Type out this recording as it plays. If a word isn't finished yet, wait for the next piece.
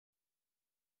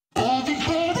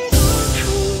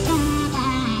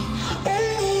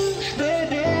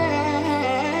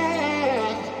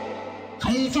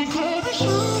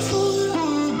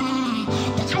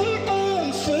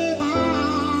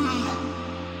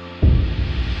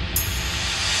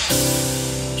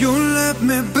let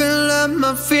me build up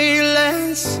my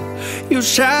feelings. You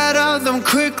shatter them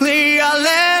quickly, I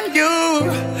let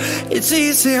you. It's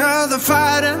easier than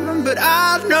fighting, but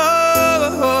I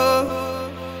know.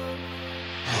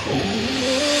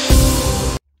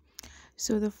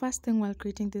 So the first thing while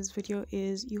creating this video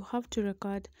is you have to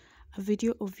record a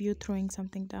video of you throwing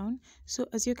something down. So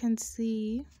as you can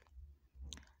see,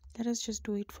 let us just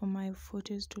wait for my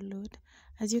photos to load.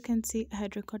 As you can see, I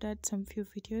had recorded some few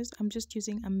videos. I'm just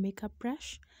using a makeup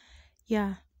brush.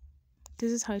 Yeah,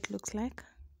 this is how it looks like.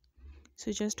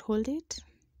 So just hold it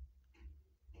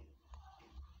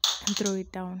and throw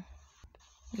it down.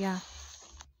 Yeah,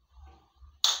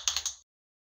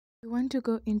 you want to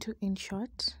go into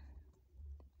inshot.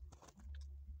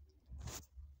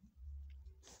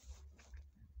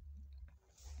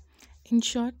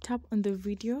 InShot, tap on the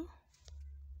video.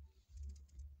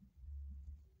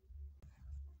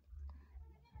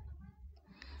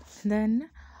 And then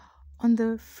on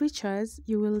the features,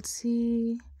 you will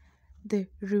see the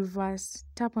reverse.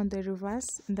 Tap on the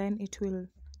reverse and then it will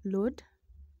load.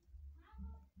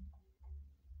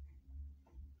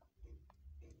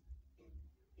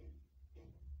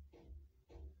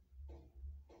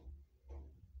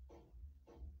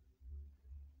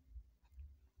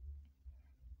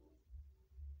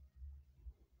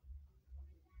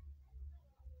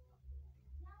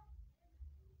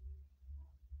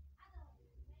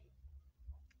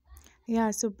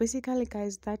 Yeah, so basically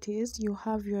guys, that is, you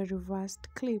have your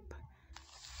reversed clip.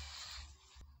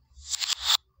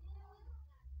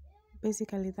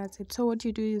 Basically that's it. So what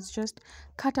you do is just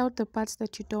cut out the parts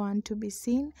that you don't want to be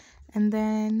seen, and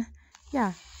then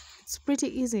yeah, it's pretty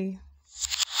easy.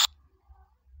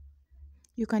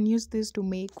 You can use this to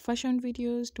make fashion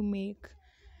videos, to make,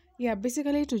 yeah,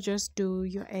 basically to just do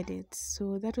your edits.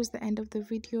 So that was the end of the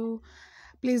video.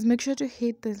 Please make sure to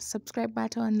hit the subscribe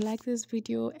button, like this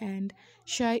video, and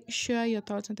share your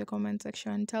thoughts in the comment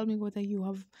section. Tell me whether you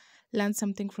have learned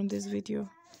something from this video.